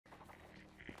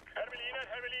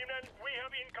Union. We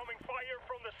have incoming fire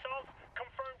from the south.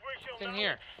 Confirmed visual In now.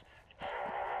 here.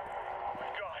 Oh my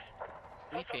god.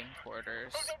 Sleeping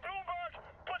quarters. From the Bloomberg!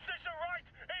 Position right!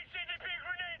 ACDP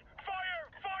grenade! Fire!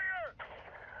 Fire!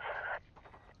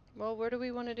 Well, where do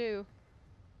we want to do?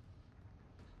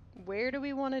 Where do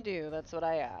we want to do? That's what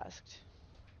I asked.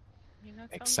 I mean,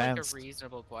 that Makes sounds like sense. a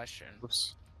reasonable question.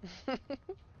 Oops.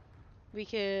 We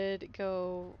could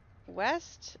go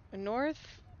west,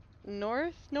 north,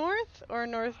 north, north, or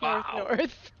north, north, Wow.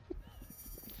 north.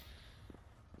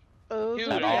 Those Dude,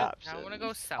 are the all- options. I want to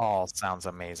go south. All sounds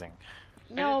amazing.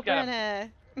 No, just gotta-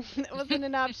 Brenna. That wasn't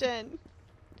an option.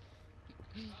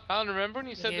 Alan, remember when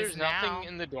you said It there's is now. nothing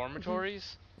in the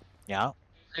dormitories? Yeah.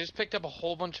 I just picked up a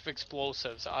whole bunch of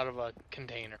explosives out of a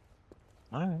container.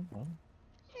 All right. Well,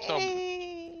 So-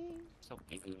 Hey. So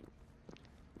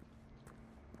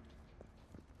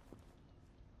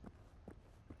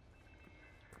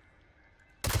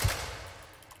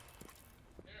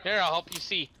Here, I'll help you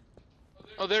see.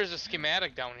 Oh, there's a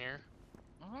schematic down here.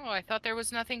 Oh, I thought there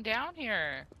was nothing down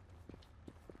here.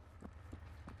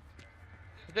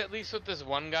 Is that at least what this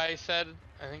one guy said?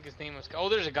 I think his name was... Oh,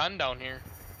 there's a gun down here.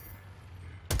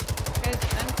 Guys,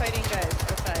 I'm fighting guys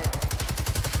outside.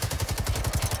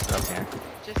 okay.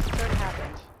 Just sort of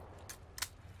happened.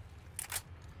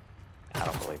 I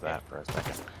don't believe that for a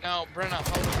second. Now, Brenna, how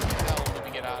the hell did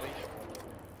we get out of here?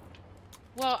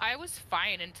 Well, I was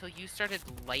fine until you started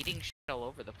lighting shit all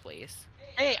over the place.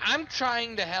 Hey, I'm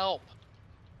trying to help.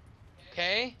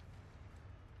 Okay?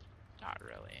 Not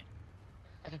really.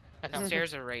 The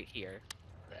stairs are right here.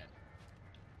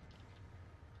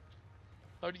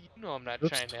 How do you know I'm not Oops.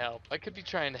 trying to help? I could be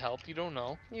trying to help. You don't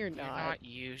know. You're You're not. not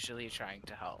usually trying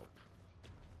to help.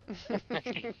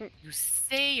 You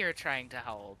say you're trying to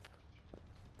help,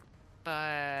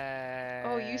 but...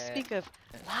 Oh, you speak of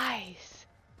lies,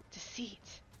 deceit.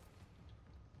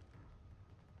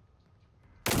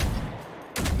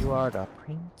 You are the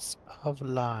prince of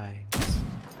lies.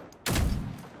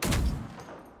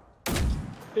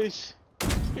 It's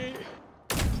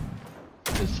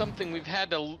something we've had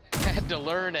to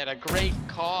learn at a great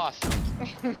cost.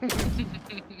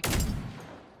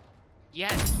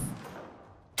 Yes.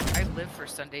 I live for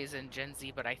Sundays in Gen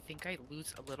Z, but I think I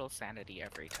lose a little sanity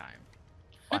every time.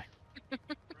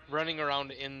 Running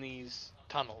around in these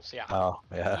tunnels, yeah. Oh,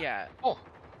 yeah. Yeah. Oh,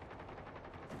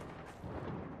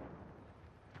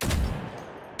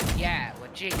 Yeah,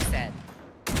 what Jake said.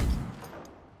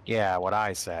 Yeah, what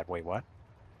I said. Wait, what?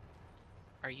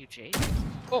 Are you Jake?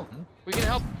 oh, we can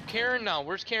help Karen now.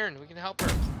 Where's Karen? We can help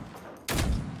her.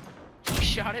 He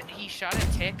shot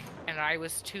a tick, and I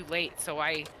was too late, so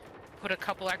I put a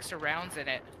couple extra rounds in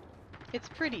it. It's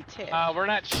pretty tick. We're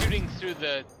not shooting through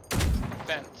the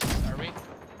fence, are we?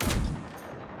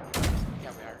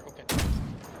 Yeah, we are. Okay.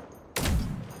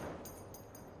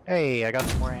 Hey, I got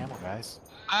some more ammo, guys.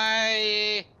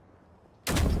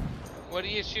 What are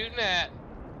you shooting at?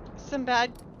 Some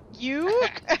bad. You?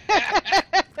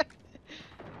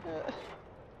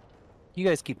 You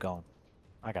guys keep going.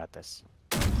 I got this.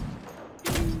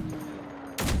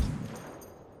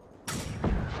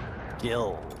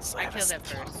 Gills. I have a killed it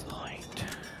skill first. point.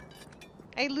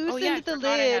 I loosened Oh yeah, I the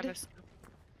forgot I have lid. a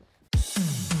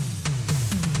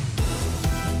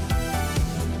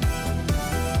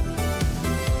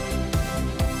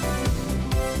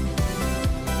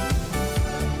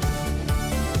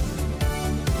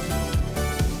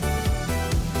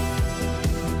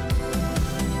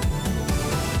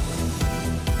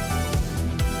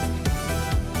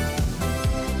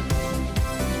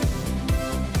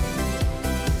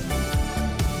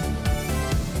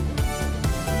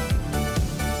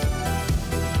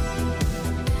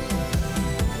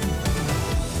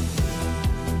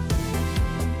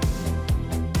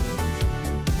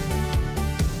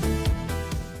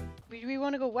Do we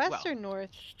want to go west Well. or north?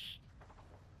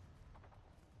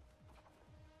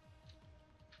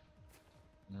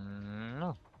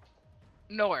 No.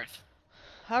 north.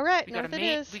 All right, We got a north it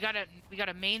main. is. We got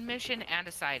a main mission and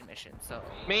a side mission. So,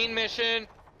 Main mission.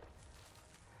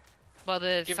 well,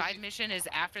 the Give us- side mission is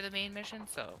after the main mission.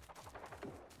 So,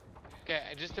 Okay,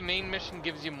 just the main mission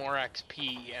gives you more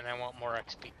XP, and I want more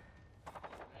XP.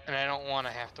 And I don't want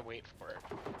to have to wait for it.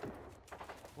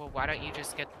 well, why don't you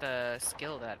just get the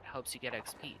skill that helps you get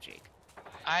XP, Jake?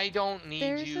 I don't need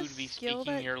There's you a to be skill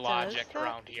speaking that your does logic that?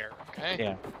 around here, okay?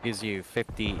 Yeah, gives you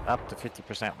up to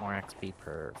 50% more XP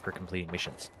for completing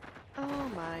missions.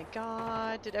 Oh my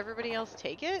god. Did everybody else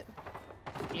take it?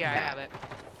 Yeah, I have it.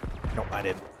 Nope, I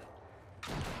didn't.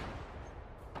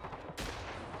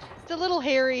 It's a little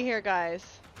hairy here,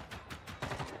 guys.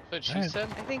 But she Alright. said,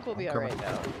 I think we'll be I'm alright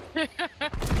coming.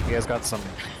 though. You guys got some.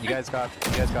 You guys got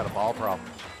a ball problem.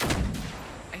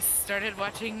 I started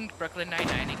watching Brooklyn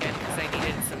Nine-Nine again because I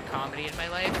needed some comedy in my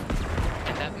life,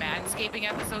 and that manscaping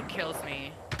episode kills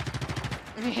me.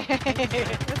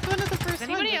 That's one of the first Is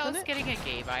anybody ones, else isn't it? getting a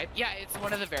gay vibe? Yeah, it's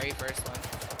one of the very first ones.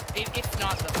 It's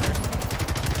not the first one.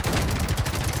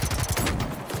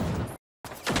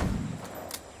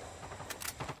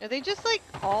 Are they just like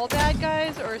all bad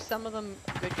guys, or are some of them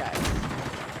good guys?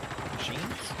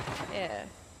 Machines? Yeah.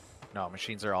 No,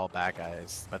 machines are all bad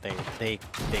guys, but they can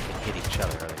hit each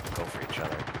other or they can go for each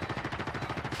other.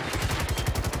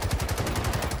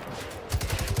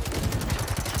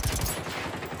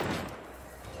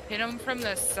 Hit them from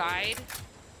the side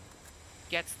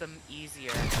gets them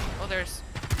easier. Oh, there's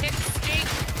hit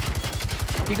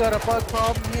Jake. You got a bug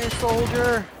problem here,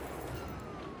 soldier.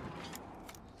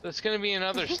 So it's gonna be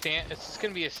another stand. It's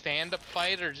gonna be a stand-up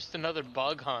fight or just another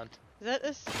bug hunt. Is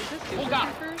this Super Oh,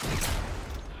 God. Troopers?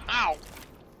 Ow!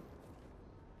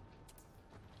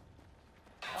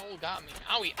 Owl got me.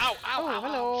 Owie! Ow! Ow! Oh, ow! Ow.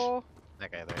 hello.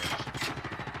 That guy there.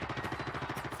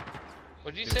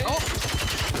 What'd you say? Oh.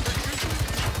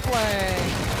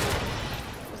 Play.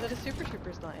 Was that a Super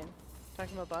Troopers line?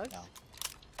 Talking about bugs? No.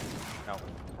 No.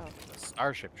 Oh. The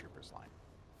Starship Troopers line.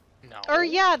 No. Or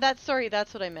yeah, that's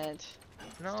what I meant.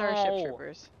 No. Starship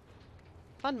Troopers.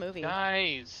 Fun movie.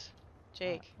 Guys,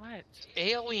 Jake. What?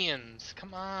 aliens!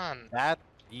 Come on. That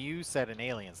you said an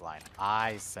aliens line.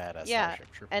 I said a Yeah,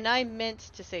 Starship Trooper. and I meant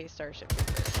to say Starship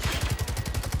Troopers.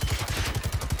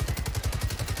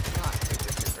 Not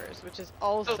Super Troopers, which is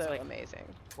also like- amazing.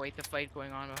 Quite the fight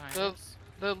going on behind The- us.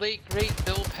 The late great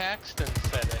Bill Paxton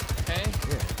said it. Okay.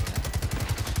 Yeah.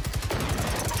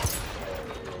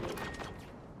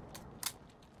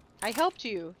 I helped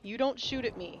you. You don't shoot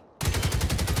at me.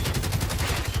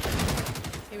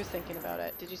 He was thinking about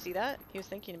it. Did you see that? He was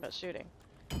thinking about shooting.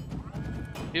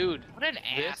 Dude, What an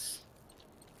ass.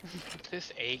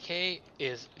 this AK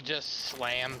is just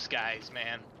slams guys,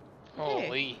 man. Hey.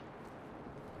 Holy.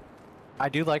 I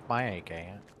do like my AK.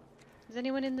 Yeah. Is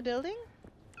anyone in the building?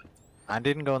 I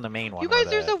didn't go in the main one. You where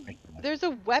guys, the- there's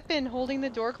a weapon holding the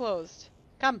door closed.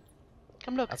 Come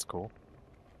look. That's cool.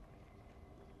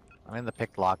 I'm in the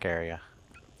picked lock area.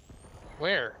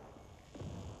 Where?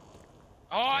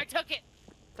 Oh, I took it.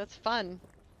 That's fun.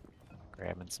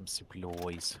 Grabbing some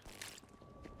supplies.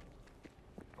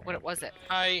 What was it?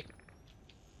 I.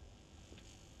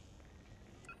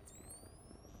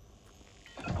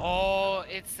 Oh,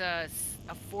 it's a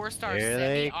 4-star Here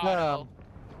they semi-auto. come.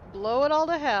 Blow it all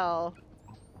to hell.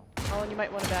 Oh, and you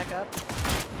might want to back up.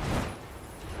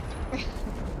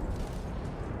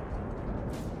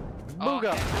 Oh,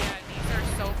 Booga. heck yeah,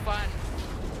 these are so fun.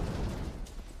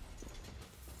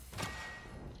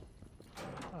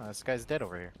 Oh, this guy's dead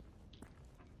over here.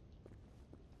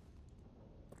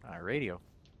 Radio.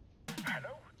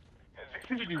 Hello?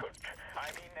 This is Kurt.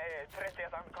 I mean,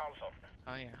 31 Carlson.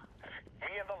 Oh yeah.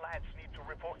 Me and the lads need to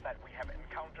report that we have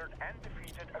encountered and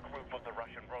defeated a group of the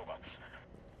Russian robots.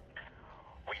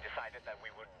 We decided that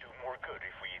we would do more good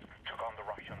if we took on the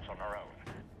Russians on our own.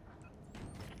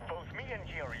 Both me and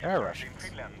Jerry They're served in Russians.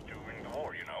 Finland during the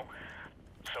war, you know.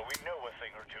 So we know a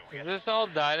thing or two. Is Yes, this all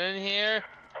done in here?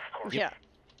 of course. Yeah.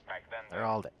 Back then, They're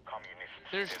all dead. communists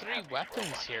There's didn't 3 have these weapons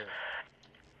robots. here.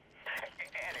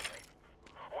 Anyway,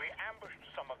 we ambushed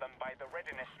some of them by the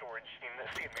readiness storage in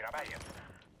Silmiraberget.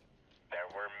 There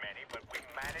were many, but we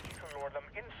managed to lure them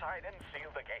inside and seal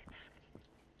the gates.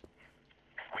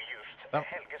 We used Oh.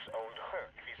 Helge's old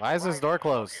Högqvist. Why is this door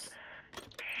closed?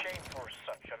 Shame for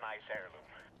such a nice heirloom.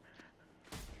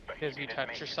 But he Because you didn't touch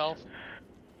make it, yourself?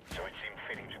 so it seemed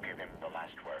fitting to give him the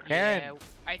last word. Karen! Yeah,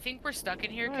 I think we're stuck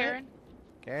in here, What? Karen.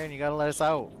 Karen, you gotta let us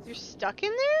out. You're stuck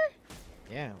in there?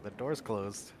 Yeah, the door's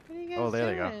closed. What are you guys Oh, there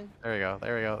they go. doing? There we go.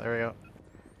 There we go. There we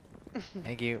go.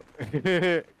 Thank you.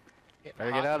 Better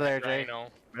get out of there, Jake. Rhino.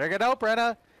 Better get out,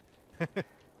 Brenna.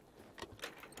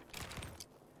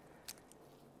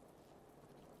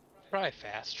 Probably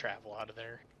fast travel out of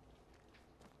there.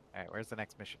 All right, where's the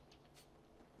next mission?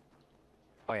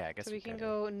 Oh yeah, I guess So we can could.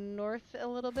 go north a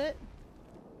little bit.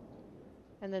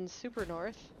 And then super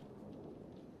north.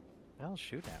 Well,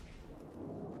 shoot at me.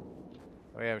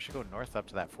 Oh yeah, we should go north up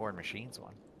to that Ford Machines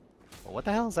one. Well, what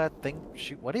the hell is that thing?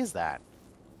 Shoot! What is that?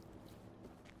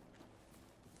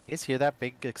 You guys hear that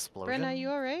big explosion? Brenna, you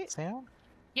alright? Sound?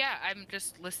 Yeah, I'm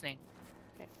just listening.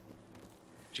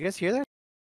 Did you guys hear that?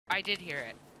 I did hear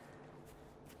it.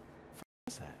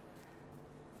 What is that?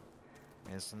 I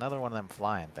mean, it's another one of them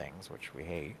flying things, which we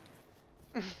hate.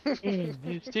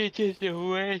 This is the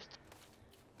worst.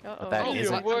 Uh-oh. that Oh,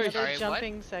 isn't- another Sorry, what?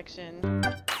 jumping section.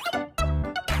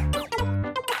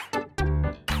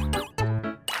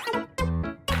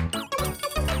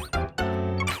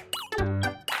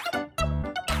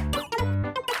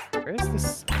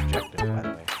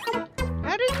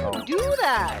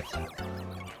 that?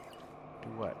 Do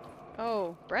what?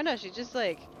 Oh, Brenna, she just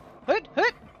like, hoot,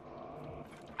 hoot.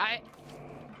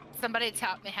 Somebody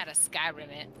taught me how to Skyrim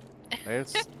it.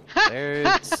 There's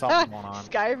something going on.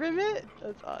 Skyrim it?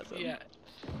 That's awesome. Yeah.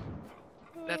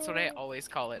 That's what I always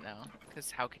call it now.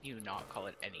 Because how can you not call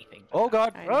it anything? Oh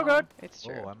god! I Oh know, god! It's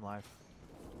true. Oh, I'm live.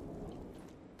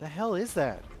 The hell is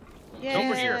that? Yeah,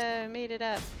 over here. made it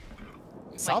up.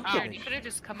 Something. Aaron, you could have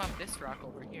just come up this rock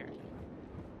over here.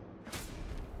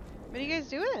 What are you guys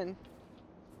doing?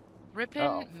 Ripping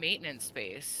Uh-oh. maintenance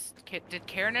space. Did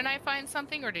Karen and I find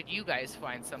something, or did you guys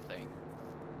find something?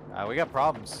 We got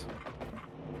problems.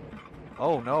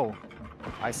 Oh no.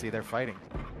 I see they're fighting.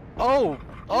 Oh!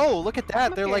 Oh, look at Come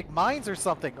that! up They're here. like mines or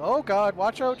something. Oh god,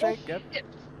 watch out, Jake. Yep.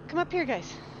 Come up here,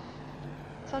 guys.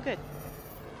 It's all good.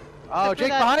 Oh, Except for Jake,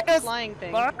 that behind us! flying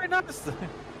thing. Behind us! That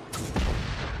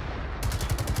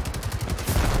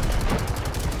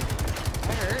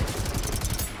hurt.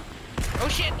 Oh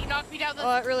shit, you knocked me down the...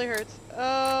 Oh, it really hurts. Oh.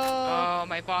 Oh,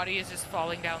 my body is just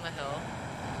falling down the hill.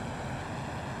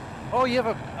 Oh, you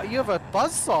have a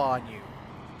buzzsaw on you.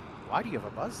 Why do you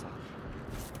have a buzzsaw?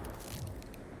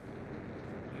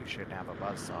 You shouldn't have a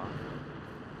buzzsaw.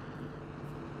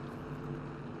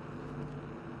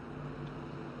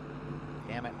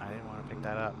 Damn it, I didn't want to pick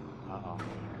that up. Uh-oh.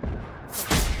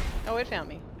 Oh, it found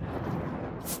me.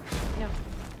 No.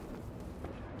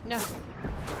 No.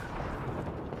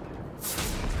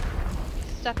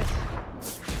 Stuck it.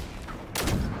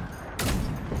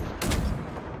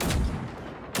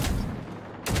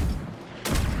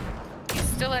 He's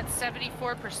still at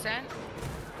 74%.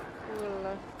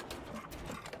 Cool.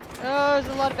 Oh, there's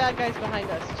a lot of bad guys behind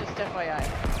us, just FYI.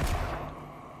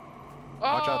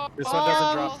 Watch Oh, out. This one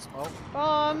doesn't drop bombs. smoke.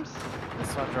 Bombs!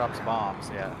 This one drops bombs,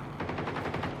 yeah.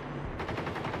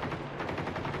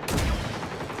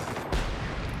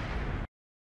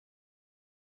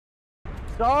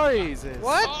 Jesus!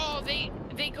 What? Oh,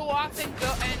 they go off and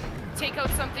go and take out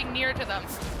something near to them.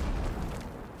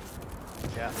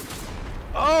 Yeah.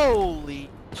 Holy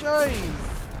jeez!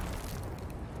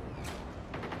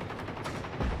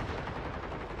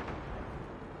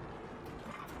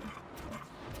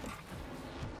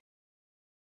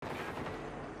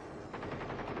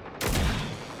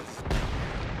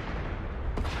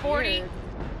 Weird.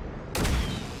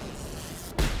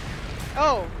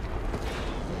 Oh!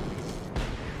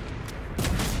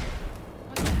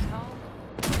 What the hell?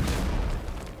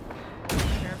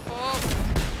 Careful.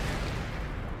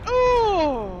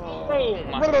 Oh! Oh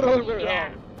my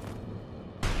god.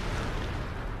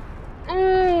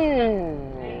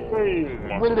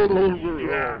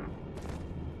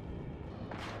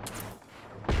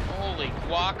 Holy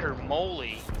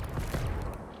guacamole.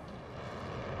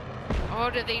 Oh,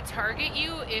 do they target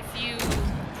you if you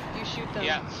shoot them.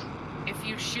 Yes.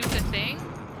 shoot the thing?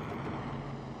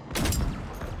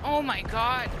 Oh my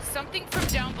god, something from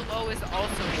down below is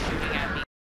also shooting at me.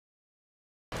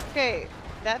 Okay,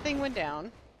 that thing went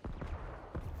down.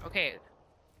 Okay,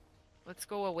 let's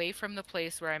go away from the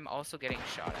place where I'm also getting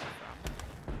shot at from.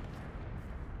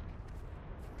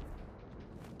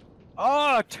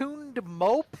 Oh, tuned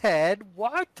moped?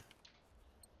 What?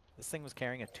 This thing was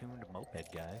carrying a tuned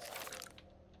moped, guys.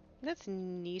 That's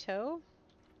neato.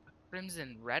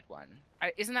 Crimson red one.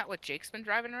 Isn't that what Jake's been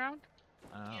driving around?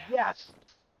 Oh. Yes.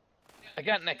 I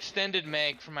got an extended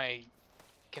mag for my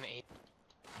Canadian.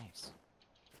 Nice.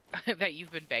 That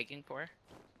you've been begging for?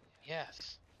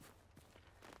 Yes.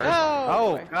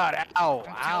 Oh, boy. God, ow,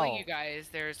 I'm ow. telling you guys,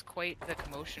 there's quite the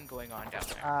commotion going on down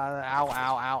there. Ow, ow,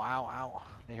 ow, ow, ow.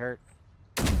 They hurt.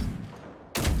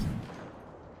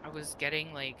 I was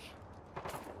getting like...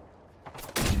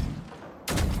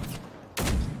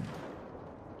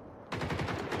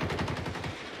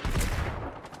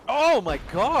 Oh my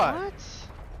god! What?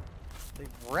 They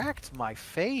wrecked my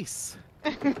face.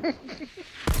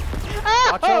 Ah!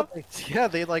 Watch out. Yeah,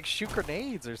 they like shoot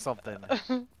grenades or something.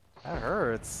 That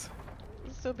hurts.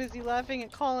 I'm so busy laughing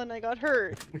at Colin, I got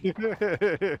hurt. Dick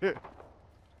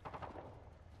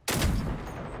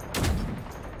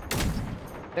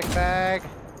bag.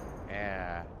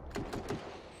 Yeah.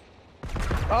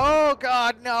 Oh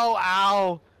god, no!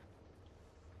 Ow!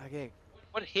 Okay,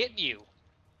 What hit you?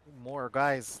 more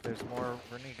guys. There's more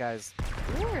running guys.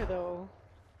 Where though?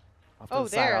 Off to Oh, the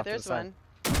side, there, off to the there's side. one.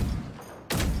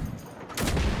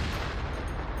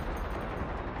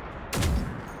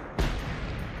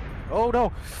 Oh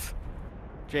no!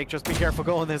 Jake, just be careful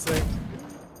going this way.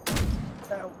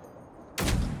 Ow.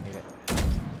 Made it.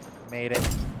 Made it.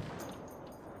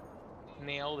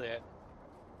 Nailed it.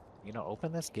 You know,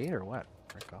 open this gate or what?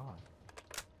 Frick off.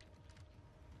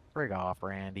 Frig off,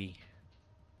 Randy.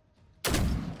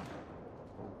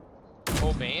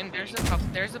 bandy.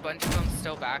 There's a bunch of them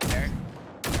still back there.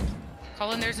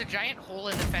 Colin, there's a giant hole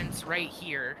in the fence right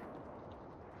here.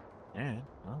 Yeah,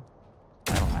 well,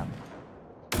 that'll happen.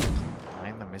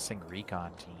 Find the missing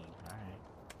recon team.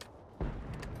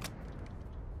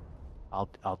 Alright.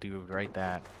 I'll do right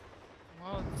that.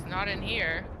 Well, it's not in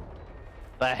here.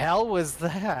 The hell was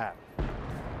that?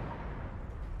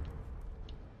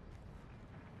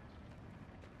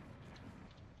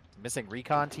 Missing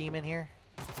recon team in here?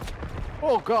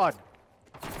 Oh god!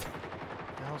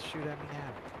 What the hell shoot at me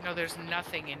now? No, there's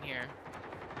nothing in here.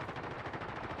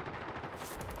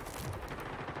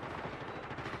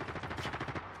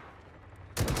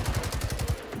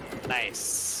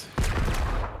 Nice.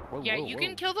 Whoa, Yeah, whoa, you whoa.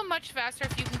 can kill them much faster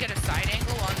if you can get a side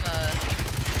angle on the...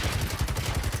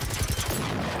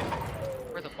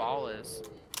 where the ball is.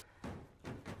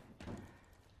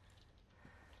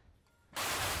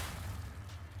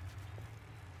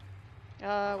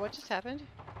 What just happened?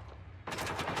 I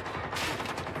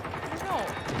don't know.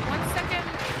 1 second.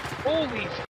 Holy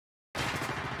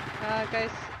Guys,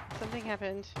 something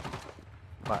happened.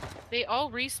 What? They all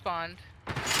respawned.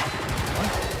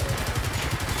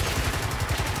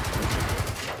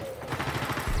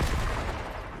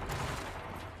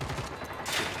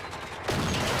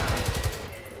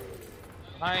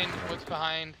 behind. What's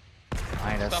behind?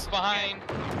 Behind us. Stuff behind.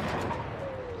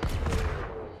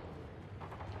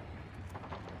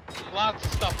 Lots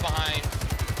of stuff behind.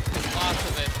 Lots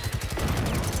of it.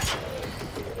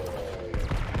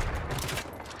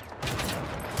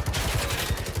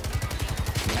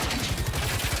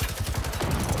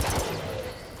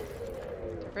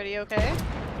 Everybody okay?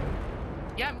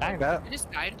 Yeah, Kinda. I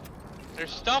just died.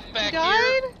 There's stuff You back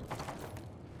died? here.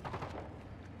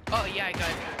 Oh yeah,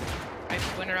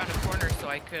 I went around a corner so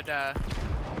I could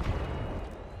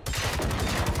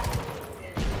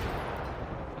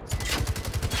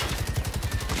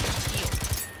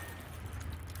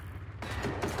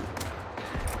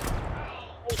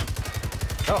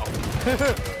Oh.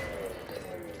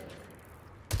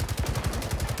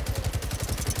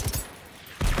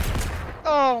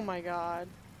 Oh my god.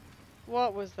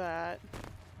 What was that?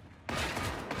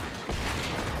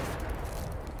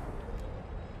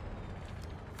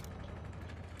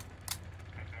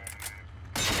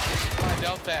 I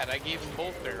doubt that. I gave him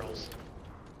both barrels.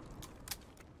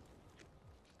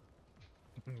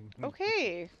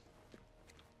 Okay.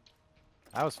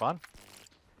 That was fun.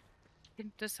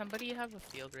 Does somebody have a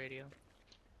field radio?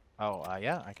 Oh,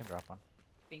 yeah, I can drop one.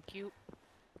 Thank you.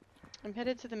 I'm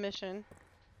headed to the mission.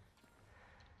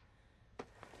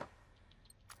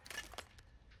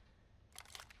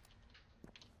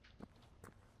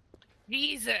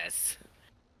 Jesus!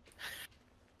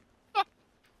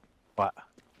 What?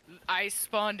 I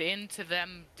spawned into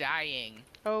them dying.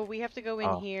 Oh, we have to go in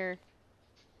Oh. here.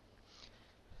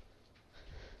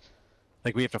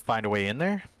 Like we have to find a way in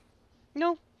there?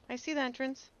 No, I see the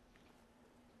entrance.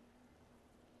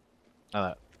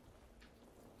 I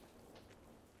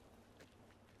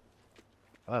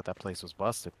thought that place was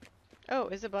busted. Oh,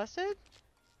 is it busted?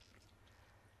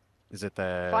 Is it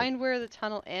the... Find where the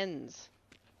tunnel ends.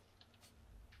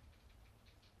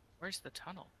 Where's the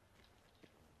tunnel?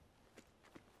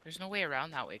 There's no way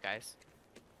around that way, guys.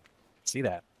 See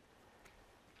that?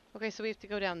 Okay, so we have to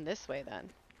go down this way then.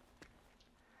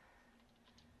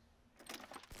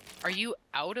 Are you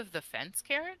out of the fence,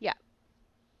 Karen? Yeah.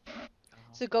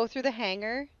 So go through the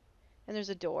hangar, and there's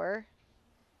a door.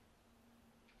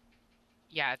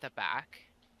 Yeah, at the back.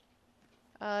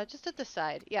 Just at the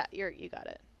side. Yeah, you got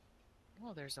it.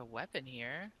 Oh, there's a weapon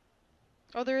here.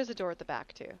 Oh, there is a door at the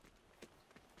back too.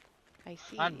 I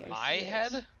see. On I my see it.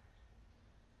 head?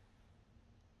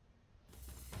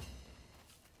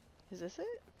 Is this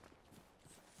it?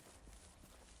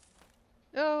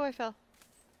 Oh, I fell.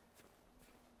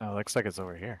 Oh, looks like it's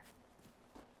over here.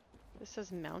 This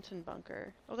says mountain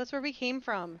bunker. Oh, that's where we came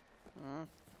from. Mm.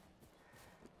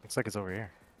 Looks like it's over here.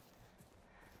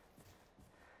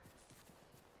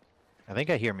 I think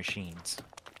I hear machines.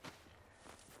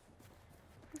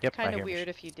 Yep, I Kind hear of weird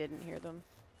machines. if you didn't hear them.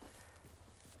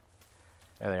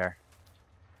 There they are.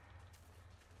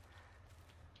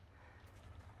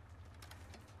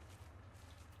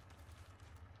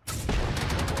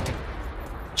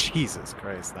 Jesus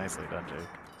Christ, nicely done, Jake.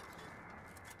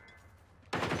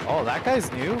 Oh, that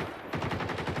guy's new?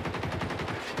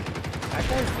 That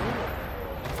guy's new?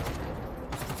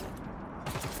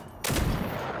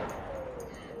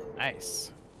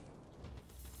 Nice.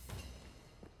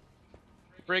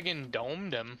 Friggin'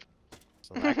 domed him.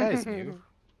 So that guy's new.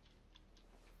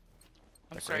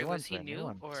 I'm The sorry, gray was one's he the new new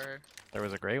one. or? There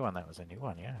was a gray one that was a new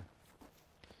one, yeah.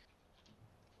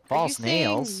 False Are you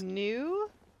nails. saying new?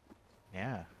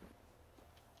 Yeah.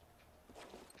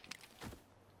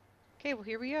 Okay, well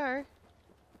here we are.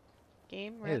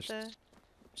 Game, we're Yeah, at the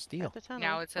Steel. tunnel.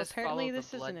 Now it Well, says apparently follow the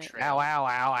this blood isn't it. trail. Ow, ow,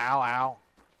 ow, ow, ow.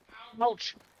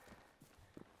 Ouch.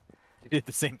 You did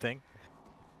the same thing?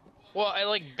 Well, I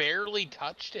like barely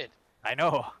touched it. I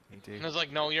know. Me too. And I was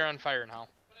like, no, you're on fire now.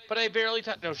 But I barely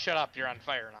touched. No, shut up. You're on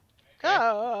fire now.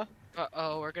 Oh!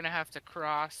 Uh-oh, we're gonna have to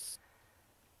cross.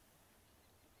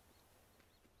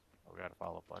 Oh, we gotta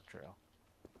follow blood trail.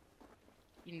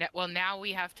 Well, now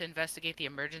we have to investigate the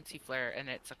emergency flare, and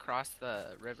it's across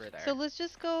the river there. So let's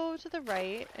just go to the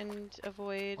right and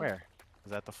avoid... Where?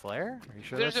 Is that the flare? Are you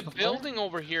sure There's that's a the flare? building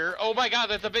over here. Oh my god,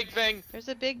 that's a big thing. There's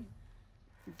a big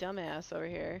dumbass over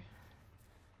here.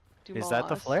 Is that the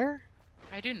Dumas. flare?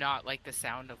 I do not like the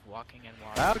sound of walking in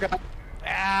water. Oh god.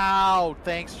 Ow!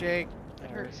 Thanks, Jake. That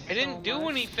hurts I didn't so do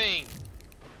much. anything.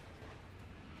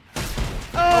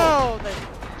 Oh! That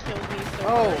killed me so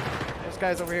Oh! hard. This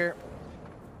guy's over here.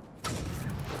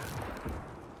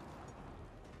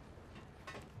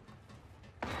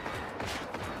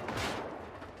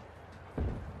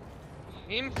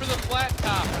 Aim for the flat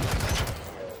top.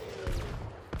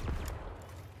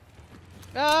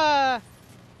 Ah!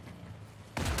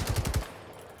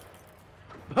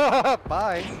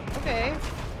 Bye. Okay.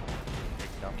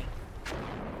 Dummy. Watch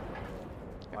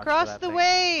for Across that the thing.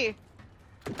 way!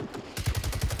 Oh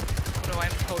no,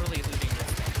 I'm totally looting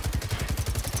this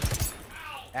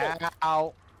thing.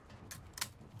 Ow.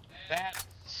 That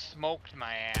smoked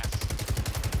my ass.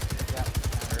 Yeah,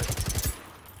 that hurt.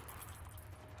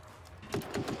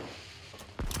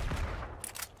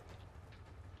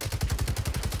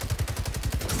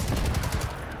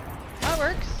 That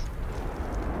works.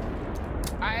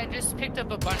 I just picked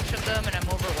up a bunch of them, and I'm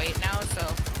overweight now,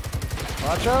 so...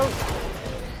 Watch out!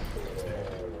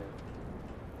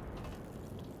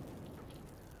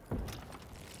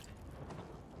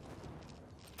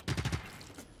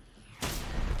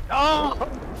 Oh!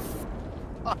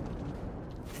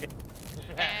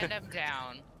 And I'm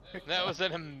down. That was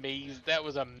an That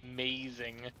was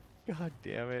amazing. God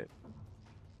damn it.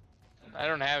 I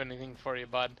don't have anything for you,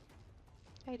 bud.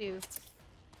 I do.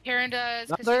 Karen does,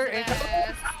 'cause she's Another the incoming-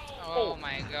 best. Oh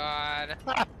my god.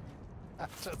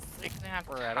 That's just I don't have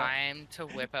Beretta. time to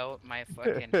whip out my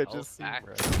fucking Just see back.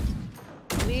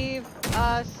 Beretta. Leave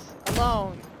us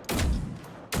alone.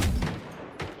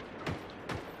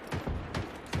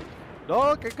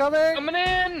 Look, it's coming! Coming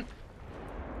in!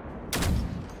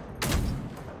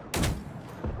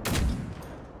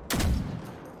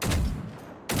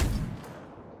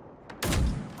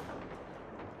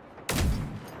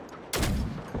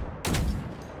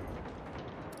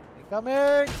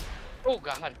 Coming! Oh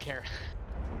god, Karen.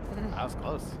 That was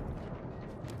close.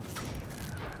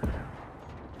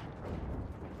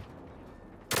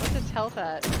 What's its health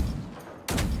at?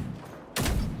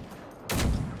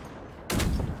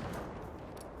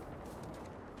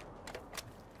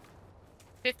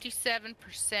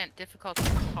 %57% difficulty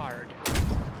hard.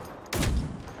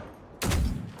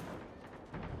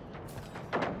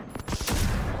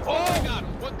 Oh my god,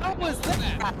 what the was hell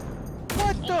that?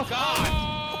 What the Oh god!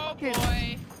 Oh fucking-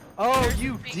 boy! Oh, There's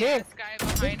you a big dick! ass guy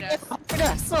behind us.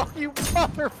 Yes, oh, you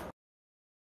mother...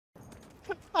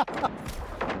 The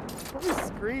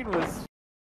screen was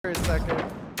for a second.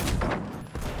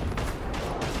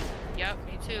 Yep,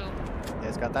 me too. You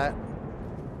guys got that?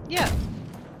 Yeah. Is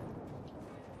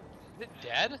it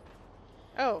dead?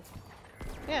 Oh.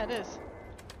 Yeah, it is.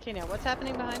 Okay, now what's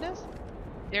happening behind us?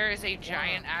 There is a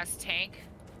giant ass tank.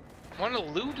 I want to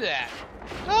loot that.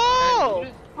 Oh!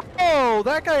 Oh,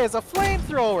 that guy is a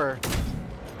flamethrower!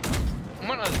 I'm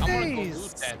gonna go Jeez.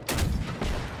 loot that.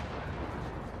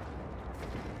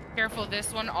 Careful,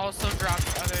 this one also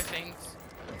drops other things.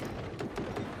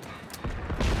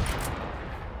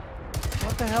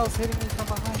 What the hell's hitting me from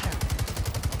behind him?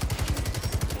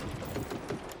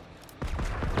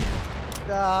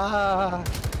 Ah.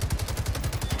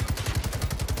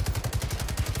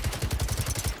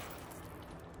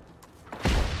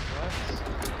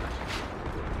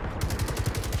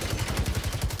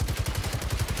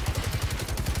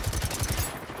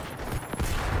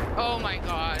 Oh my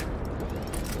god.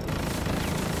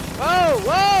 Whoa!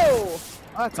 Whoa!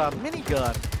 That's a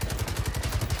minigun.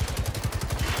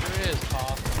 There it is,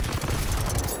 Paul.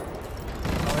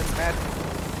 Oh, it's mad.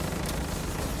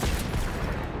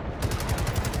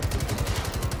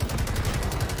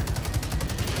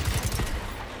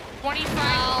 Ow.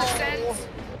 25%.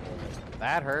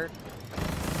 That hurt.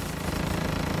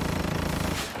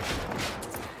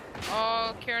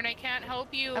 Oh, Karen, I can't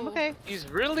help you. I'm okay. He's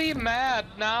really mad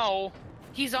now.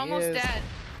 He's almost is. dead.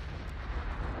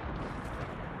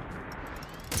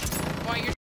 want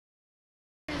your.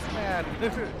 Man.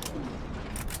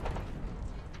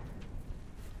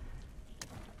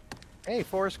 Hey,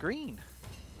 forest green.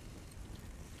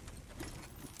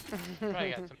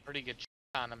 Probably got some pretty good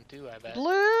on him too, I bet.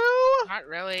 Blue! Not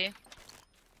really.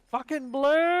 Fucking blue.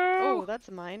 Oh, that's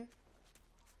mine.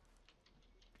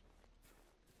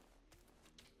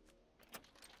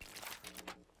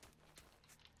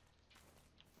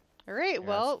 All right, Yeah,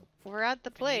 well, we're at the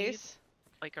I need- place.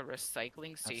 Like a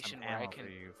recycling That's some station where I ammo can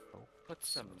for you folks. put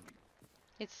some.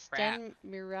 It's Crap. Sten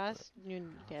Miras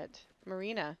Nunget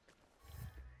Marina.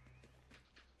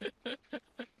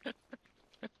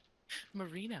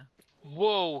 Marina.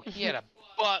 Whoa, he had a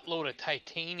buttload of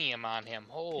titanium on him.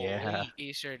 Holy. Yeah.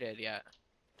 He sure did, yeah.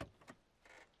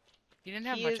 He didn't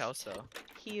have He much is- else though.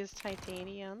 He is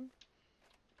titanium.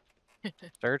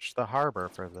 Search the harbor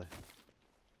for the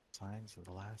signs of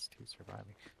the last two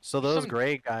surviving. So those Some-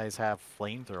 gray guys have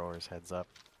flamethrowers, heads up.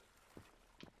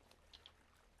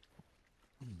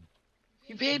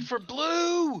 He paid for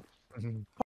blue!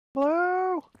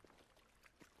 Blue!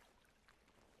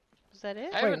 Is that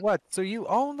it? I Wait, haven't- what? So you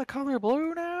own the color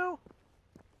blue now?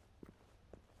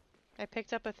 I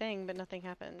picked up a thing, but nothing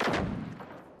happened.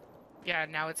 Yeah,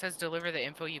 now it says deliver the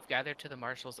info you've gathered to the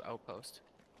marshal's outpost.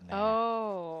 Nah,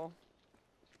 Oh.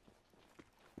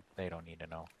 they don't need to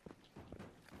know.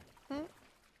 Hmm?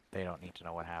 They don't need to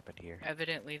know what happened here.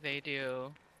 Evidently they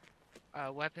do.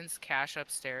 Weapons cache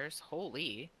upstairs.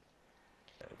 Holy.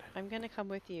 I'm gonna come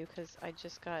with you because I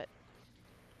just got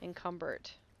encumbered.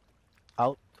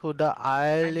 Out to the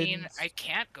I island. mean, I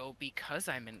can't go because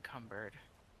I'm encumbered.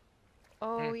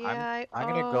 Oh Hmm, yeah. I'm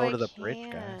gonna oh, go I to the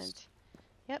bridge, guys. can't.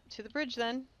 Yep, to the bridge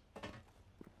then.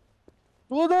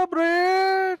 To the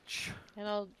bridge! And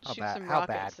I'll How shoot bad- some how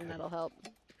bad rockets and could- that'll help.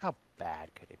 How bad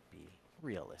could it be,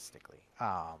 realistically?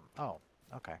 Oh,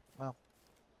 okay, well.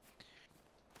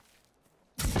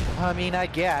 I mean, I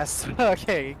guess.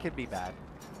 Okay, it can be bad.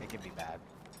 It can be bad.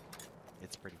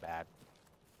 It's pretty bad.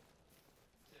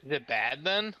 Is it bad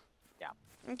then?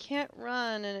 I can't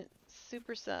run and it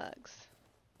super sucks.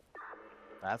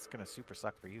 That's gonna super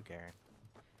suck for you, Karen.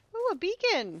 Ooh, a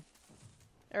beacon!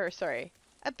 Or, sorry,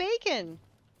 a bacon!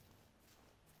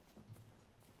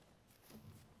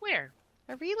 Where?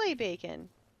 A relay bacon.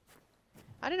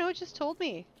 I don't know, it just told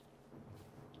me.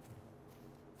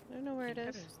 I don't know where it is.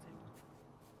 Interesting.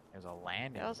 There's a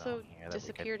landing It also zone here that we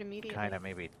disappeared could immediately. kind of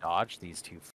maybe dodge these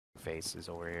two faces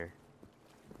over here.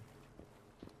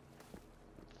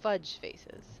 Fudge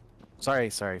faces. Sorry,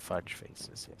 fudge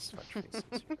faces. Yes, fudge faces.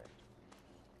 You're right.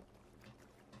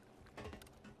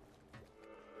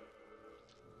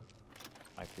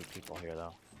 Might be people here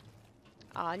though.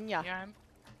 Anya. Yeah,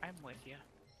 I'm with you.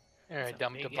 There, I It's a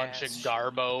dumped a big bunch of ass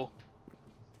garbo.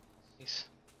 Nice.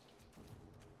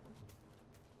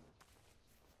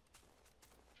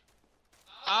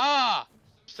 Ah!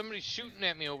 Somebody's shooting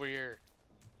at me over here.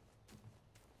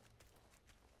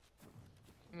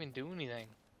 Didn't even do anything.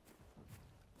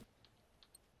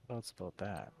 Thoughts about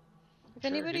that? If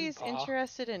Sure, anybody's didn't paw.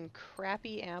 interested in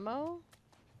crappy ammo,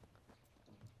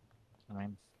 I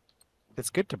mean, it's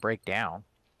good to break down.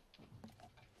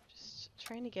 just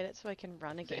trying to get it so I can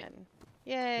run Say- again.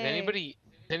 Yay! Is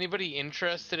anybody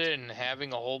interested in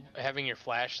having your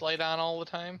flashlight on all the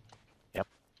time?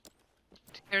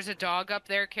 There's a dog up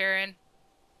there, Karen.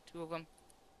 Two of them.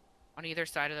 On either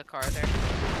side of the car there.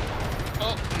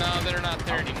 Oh, no, they're not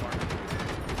there anymore.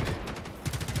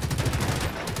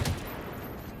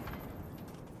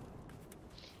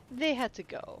 They had to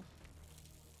go.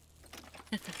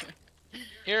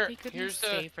 Here, They couldn't here's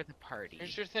stay for the party.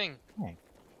 here's your thing.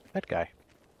 That guy.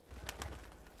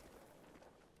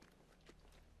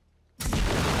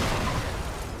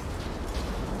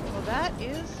 Well, that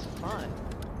is fun.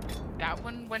 That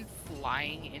one went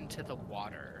flying into the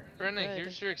water. Brenda, Good.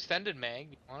 here's your extended mag.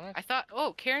 You want it? I thought,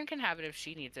 oh, Karen can have it if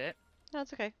she needs it. No,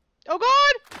 it's okay. Oh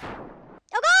God!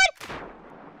 Oh God!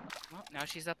 Well, now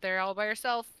she's up there all by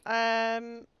herself.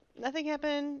 Nothing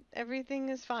happened. Everything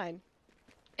is fine.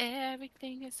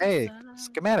 Everything is Hey, fine.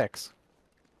 schematics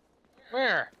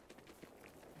Where?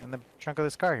 in the trunk of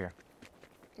this car here.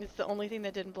 It's the only thing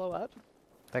that didn't blow up.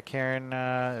 That Karen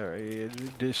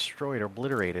destroyed or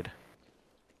obliterated.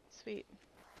 Sweet.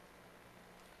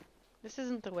 This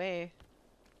isn't the way.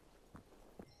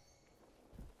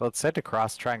 Well, it said to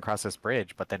try and cross this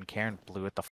bridge, but then Karen blew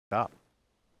it the up.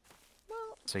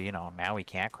 Well, So you know now we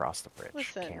can't cross the bridge,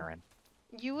 Listen. Karen.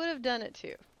 you would have done it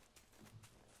too.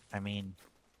 I mean,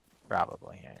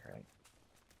 probably, yeah,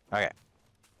 right. Okay.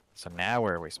 So now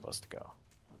where are we supposed to go?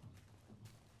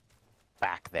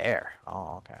 Back there.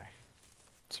 Oh, okay.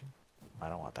 I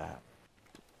don't want that.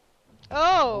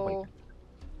 Oh!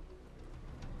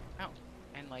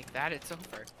 like that, it's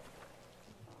over.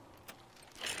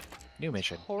 New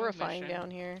mission. Horrifying mission.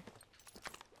 down here.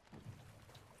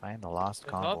 Find the lost What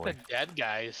about convoy. the dead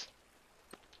guys?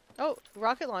 Oh,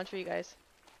 rocket launcher, you guys.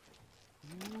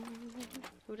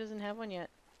 Who doesn't have one yet?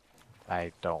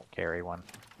 I don't carry one.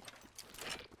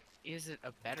 Is it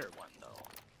a better one though?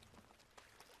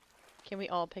 Can we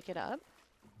all pick it up?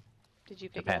 Did you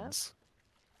pick Depends.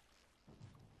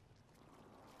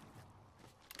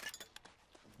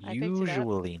 I picked it up.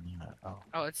 Usually not. Oh.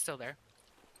 Oh, it's still there.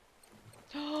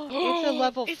 it up? It's a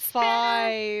level It's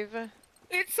 5.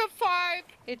 It's a 5!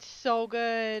 It's so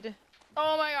good.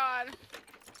 Oh my god.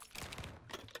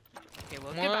 Okay, well,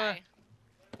 What? goodbye.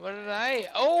 What did I?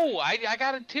 Oh, I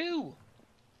got it too.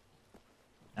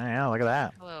 Oh, yeah, look at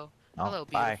that. Hello. Oh, Hello,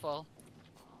 bye. beautiful.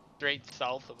 Straight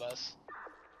south of us.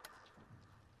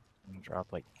 I'm gonna drop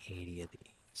like 80 of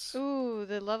these. Ooh,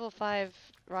 the level 5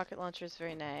 rocket launcher is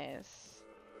very nice.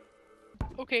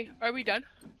 Okay, are we done?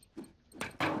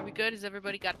 Are we good? Has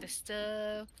everybody got the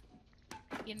stuff?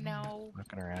 You know.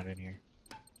 Looking around in here.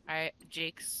 Alright,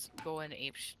 Jake's going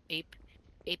ape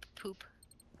poop.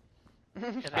 To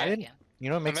I that didn't- again. You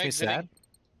know what makes I'm me exiting. sad?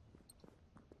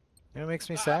 You know what makes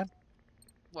me sad?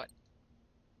 What?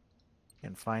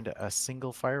 Can find a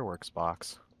single fireworks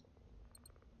box.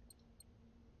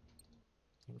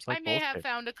 Seems like I may have bullshit.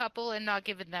 found a couple and not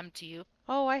given them to you.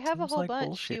 Oh, I have a Seems whole like bunch. Do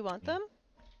bullshit you to want me. them?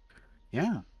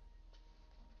 Yeah.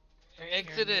 I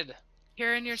exited.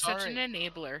 Karen, you're such Sorry. an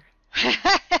enabler.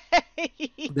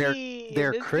 They're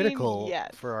This game, critical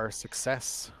yes. for our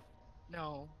success.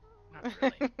 No, not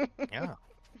really. Yeah.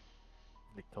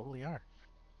 They totally are.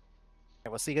 Okay,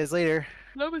 we'll see you guys later.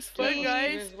 That was fun,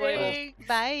 guys. Thanks. Bye.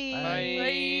 Bye.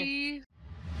 Bye.